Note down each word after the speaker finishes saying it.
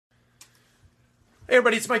Hey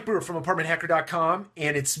everybody, it's Mike Brewer from ApartmentHacker.com,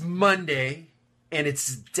 and it's Monday, and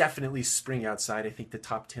it's definitely spring outside. I think the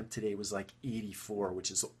top temp today was like 84, which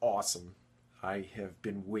is awesome. I have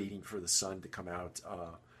been waiting for the sun to come out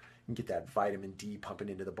and get that vitamin D pumping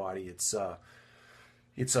into the body. It's a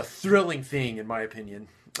thrilling thing, in my opinion.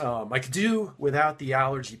 I could do without the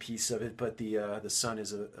allergy piece of it, but the sun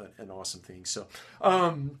is an awesome thing. So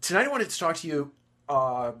tonight I wanted to talk to you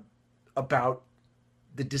about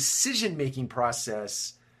the decision-making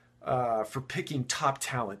process for picking top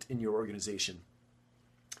talent in your organization.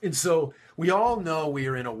 And so we all know we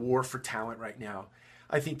are in a war for talent right now.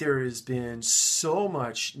 I think there has been so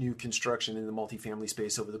much new construction in the multifamily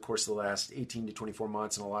space over the course of the last 18 to 24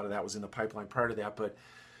 months, and a lot of that was in the pipeline prior to that,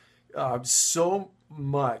 but so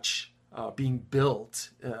much being built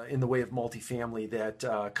in the way of multifamily that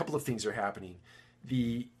a couple of things are happening.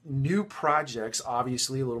 The new projects,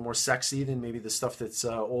 obviously, a little more sexy than maybe the stuff that's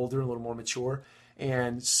older, a little more mature.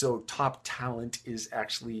 And so top talent is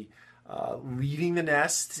actually leaving the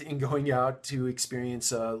nest and going out to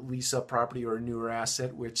experience a lease-up property or a newer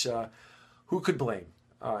asset, which who could blame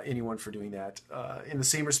anyone for doing that? In the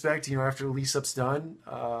same respect, after the lease-up's done,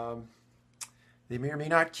 they may or may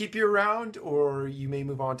not keep you around, or you may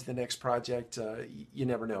move on to the next project. You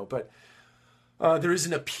never know. But there is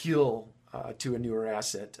an appeal to a newer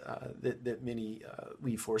asset that many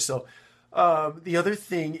leave for. So the other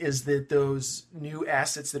thing is that those new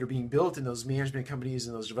assets that are being built and those management companies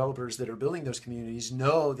and those developers that are building those communities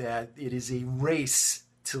know that it is a race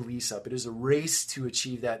to lease up. It is a race to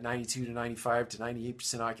achieve that 92 to 95 to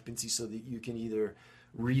 98% occupancy so that you can either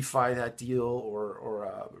refi that deal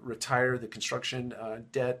or retire the construction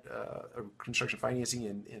debt, or construction financing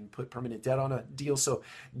and put permanent debt on a deal. So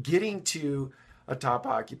getting to a top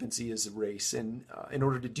occupancy is a race. And in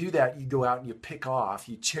order to do that, you go out and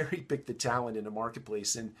you cherry pick the talent in a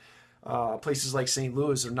marketplace. And places like St.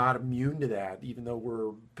 Louis are not immune to that. Even though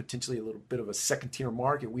we're potentially a little bit of a second tier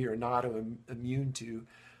market, we are not immune to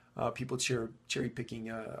people cherry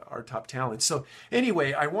picking our top talent. So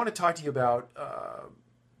anyway, I want to talk to you about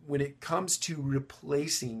when it comes to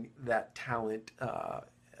replacing that talent,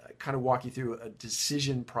 kind of walk you through a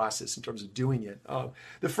decision process in terms of doing it.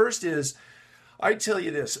 The first is, I tell you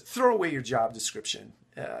this, throw away your job description.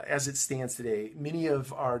 As it stands today, many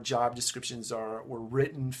of our job descriptions were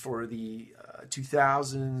written for the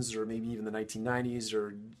 2000s or maybe even the 1990s,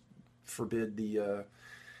 or forbid the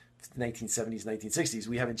 1970s, 1960s.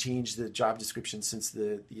 We haven't changed the job description since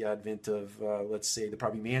the advent of, let's say, the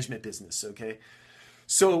property management business, okay?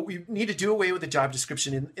 So we need to do away with the job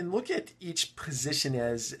description and look at each position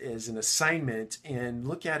as an assignment and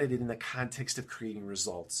look at it in the context of creating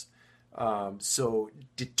results. So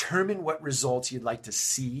determine what results you'd like to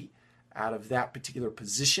see out of that particular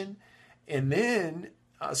position. And then,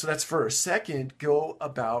 so that's first. Second, go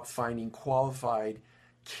about finding qualified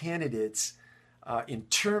candidates in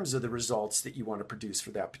terms of the results that you want to produce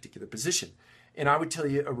for that particular position. And I would tell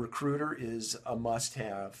you a recruiter is a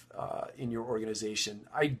must-have in your organization.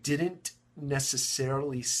 I didn't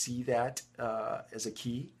necessarily see that as a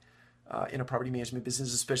key in a property management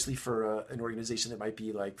business, especially for an organization that might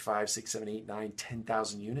be like 5, 6, 7, 8, 9,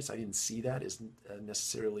 10,000 units. I didn't see that as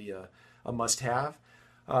necessarily a must-have.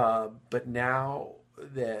 But now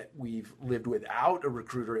that we've lived without a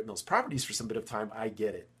recruiter at Mills Properties for some bit of time, I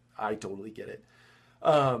get it. I totally get it.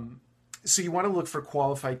 So you want to look for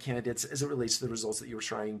qualified candidates as it relates to the results that you're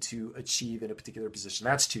trying to achieve in a particular position.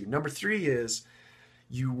 That's 2. Number 3 is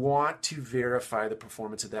you want to verify the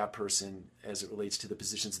performance of that person as it relates to the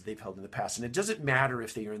positions that they've held in the past. And it doesn't matter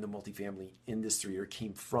if they are in the multifamily industry or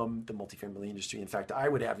came from the multifamily industry. In fact, I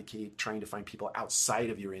would advocate trying to find people outside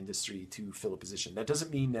of your industry to fill a position. That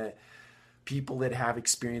doesn't mean that people that have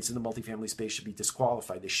experience in the multifamily space should be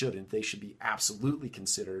disqualified. They shouldn't. They should be absolutely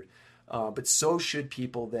considered. But so should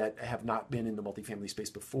people that have not been in the multifamily space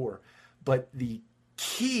before. But the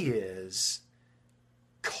key is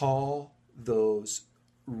call those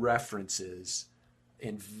references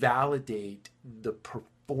and validate the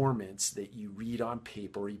performance that you read on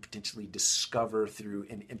paper or you potentially discover through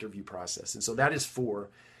an interview process. And so that is 4.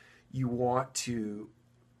 You want to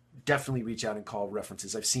definitely reach out and call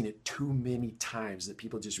references. I've seen it too many times that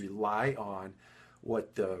people just rely on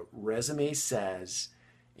what the resume says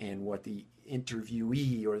and what the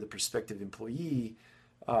interviewee or the prospective employee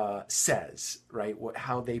says, right?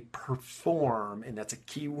 How they perform, and that's a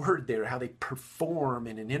key word there, how they perform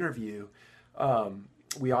in an interview.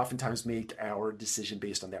 We oftentimes make our decision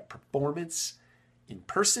based on that performance in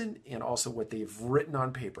person and also what they've written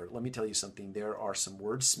on paper. Let me tell you something. There are some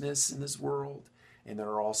wordsmiths in this world, and there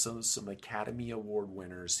are also some Academy Award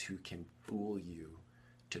winners who can fool you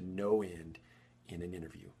to no end in an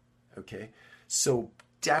interview. Okay, so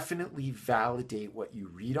definitely validate what you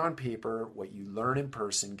read on paper, what you learn in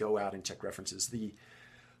person. Go out and check references. The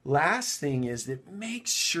last thing is that make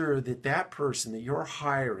sure that that person that you're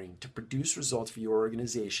hiring to produce results for your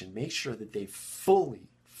organization, make sure that they fully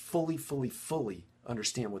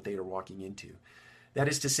understand what they are walking into. That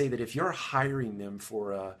is to say that if you're hiring them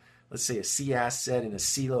for a, let's say, a C asset in a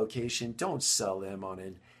C location, don't sell them on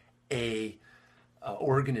an A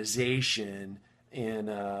organization. And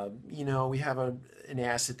we have an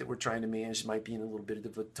asset that we're trying to manage. It might be in a little bit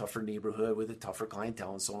of a tougher neighborhood with a tougher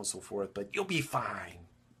clientele and so on and so forth. But you'll be fine.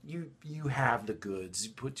 You have the goods.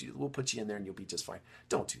 We'll put you in there and you'll be just fine.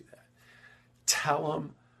 Don't do that. Tell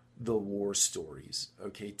them the war stories.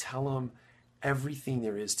 Okay, tell them everything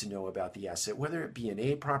there is to know about the asset, whether it be an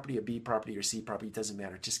A property, a B property, or C property. It doesn't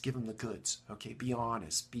matter. Just give them the goods. Okay, be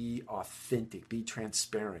honest, be authentic, be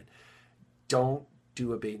transparent. Don't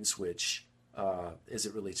do a bait and switch as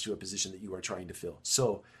it relates to a position that you are trying to fill.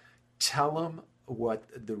 So tell them what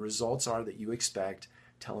the results are that you expect.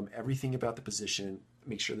 Tell them everything about the position.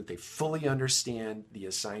 Make sure that they fully understand the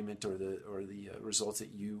assignment or the results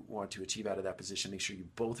that you want to achieve out of that position. Make sure you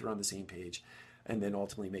both are on the same page, and then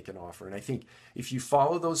ultimately make an offer. And I think if you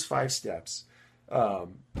follow those 5 steps,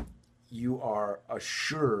 you are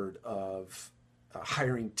assured of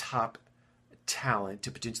hiring top talent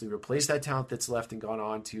to potentially replace that talent that's left and gone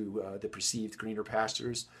on to the perceived greener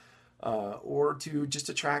pastures, or to just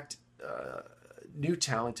attract new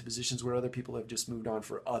talent to positions where other people have just moved on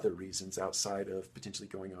for other reasons outside of potentially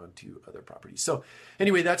going on to other properties. So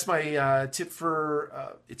anyway, that's my tip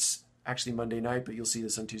for, it's actually Monday night, but you'll see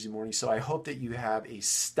this on Tuesday morning. So I hope that you have a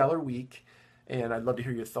stellar week, and I'd love to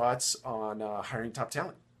hear your thoughts on hiring top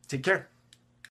talent. Take care.